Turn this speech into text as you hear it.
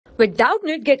With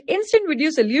Doubtnut, get instant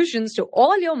video solutions to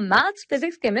all your maths,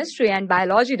 physics, chemistry, and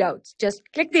biology doubts. Just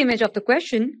click the image of the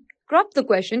question, crop the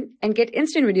question, and get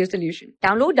instant video solution.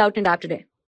 Download Doubtnut app today.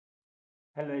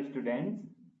 Hello students.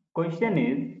 Question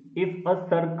is, if a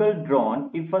circle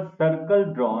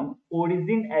drawn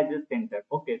origin as a center,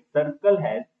 okay, circle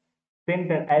has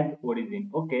center as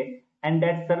origin, okay, and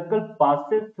that circle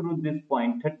passes through this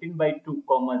point 13 by 2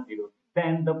 comma 0,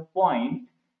 then the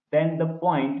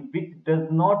point which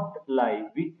does not lie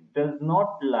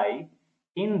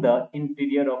in the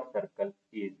interior of circle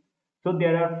is. So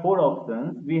there are four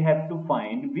options. We have to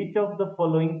find which of the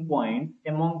following points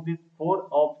among these four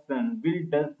options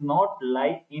does not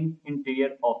lie in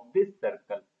interior of this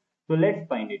circle. So let's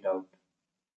find it out.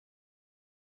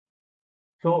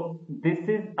 So this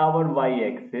is our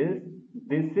y-axis,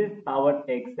 this is our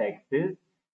x-axis,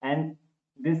 and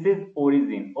this is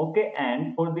origin. Okay,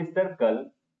 and for this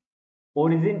circle,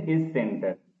 origin is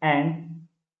center. And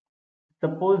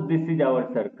suppose this is our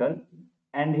circle,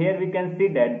 and here we can see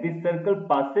that this circle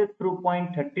passes through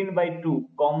point 13 by 2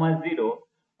 comma 0,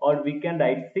 or we can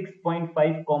write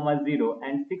 6.5 comma 0,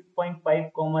 and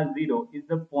 6.5 comma 0 is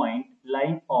the point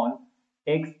lying on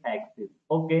x-axis.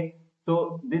 Okay,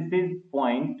 so this is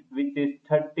point which is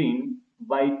 13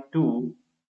 by 2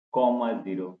 comma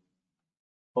 0.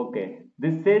 Okay,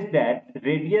 this says that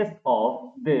radius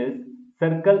of this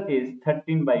circle is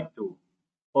 13 by 2.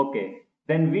 Okay,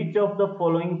 then which of the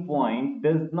following point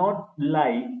does not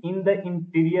lie in the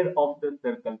interior of the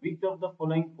circle? Which of the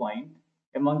following point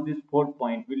among these 4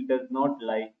 points does not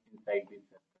lie inside this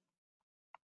circle?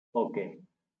 Okay,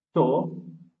 so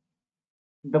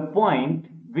the point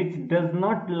which does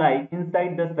not lie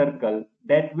inside the circle,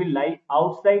 that will lie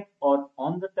outside or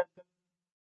on the circle.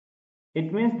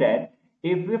 It means that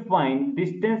if we find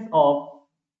distance of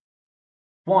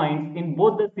points in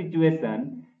both the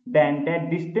situation, then that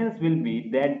distance d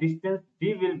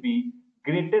will be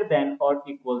greater than or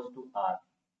equals to r.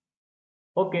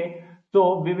 Okay,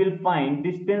 so we will find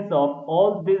distance of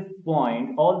all these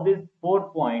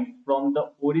 4 points from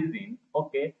the origin.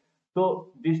 Okay,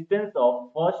 so distance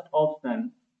of first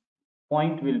option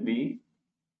point will be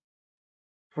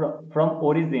from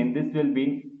origin, this will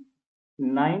be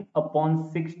 9 upon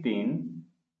 16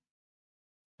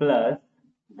 plus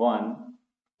 1.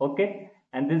 Okay,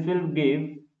 and this will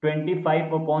give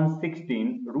 25 upon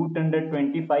 16, root under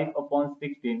 25 upon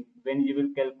 16. When you will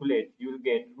calculate, you will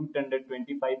get root under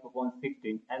 25 upon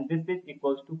 16, and this is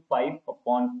equals to 5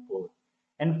 upon 4.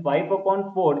 And 5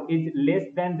 upon 4 is less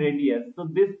than radius. So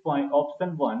this point,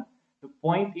 option 1, the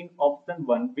point in option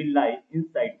 1 will lie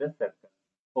inside the circle.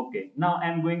 Okay, now I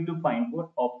am going to find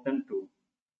for option 2.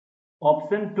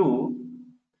 Option 2,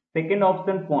 second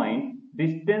option point,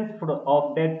 distance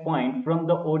of that point from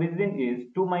the origin is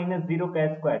 2 minus 0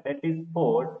 chi square, that is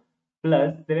 4,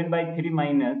 plus 7 by 3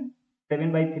 minus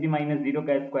 0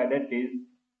 chi square, that is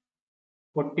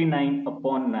 49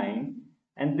 upon 9,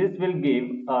 and this will give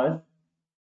us,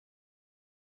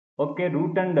 okay,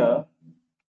 root under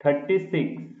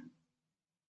 36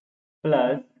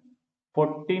 plus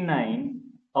 49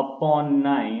 upon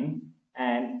 9,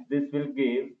 and this will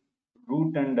give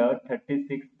root under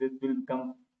 36, this will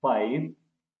become 5,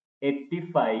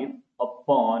 85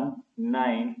 upon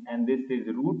 9, and this is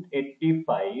root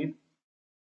 85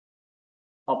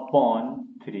 upon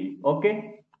 3.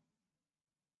 Okay,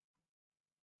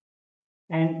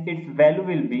 and its value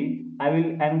will be, I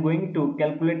am going to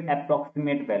calculate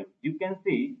approximate value. You can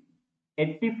see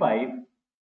 85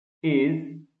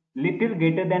 is little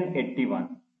greater than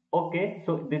 81. Okay,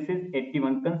 so this is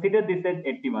 81. Consider this as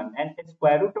 81, and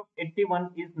square root of 81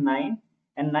 is 9,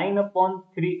 and 9 upon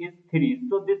 3 is 3.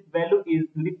 So this value is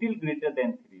little greater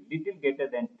than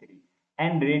 3,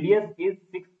 and radius is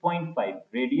 6.5.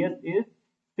 Radius is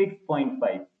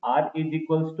 6.5. R is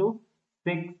equals to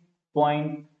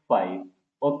 6.5.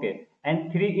 Okay,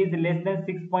 and 3 is less than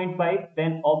 6.5.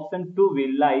 Then option 2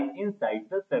 will lie inside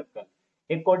the circle.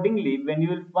 Accordingly, when you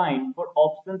will find for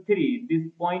option 3, this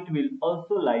point will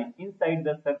also lie inside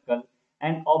the circle,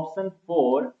 and option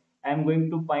 4, I am going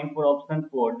to find for option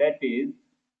 4, that is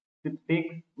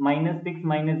 6 minus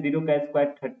 0 chi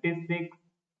square, 36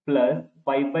 plus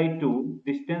 5 by 2,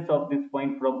 distance of this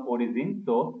point from origin.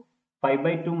 So 5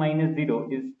 by 2 minus 0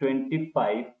 is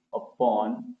 25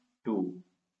 upon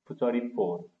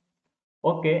 4.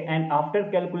 Okay, and after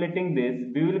calculating this,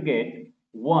 we will get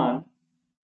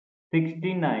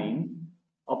 169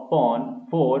 upon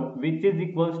 4, which is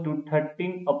equals to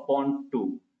 13 upon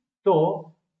 2.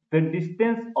 So the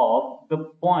distance of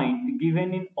the point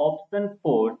given in option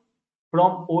 4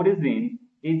 from origin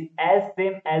is as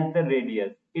same as the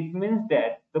radius. it means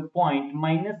that the point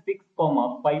 -6,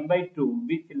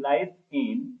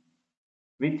 5/2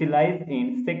 which lies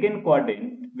in second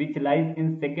quadrant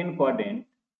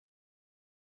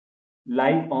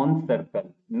lie on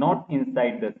circle, not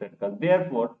inside the circle.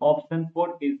 Therefore, option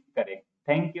 4 is correct.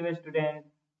 Thank you, students.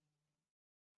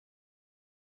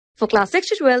 For class 6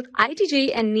 to 12, IIT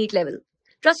JEE and NEET level.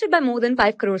 Trusted by more than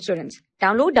 5 crore students.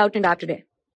 Download Doubtnut app today.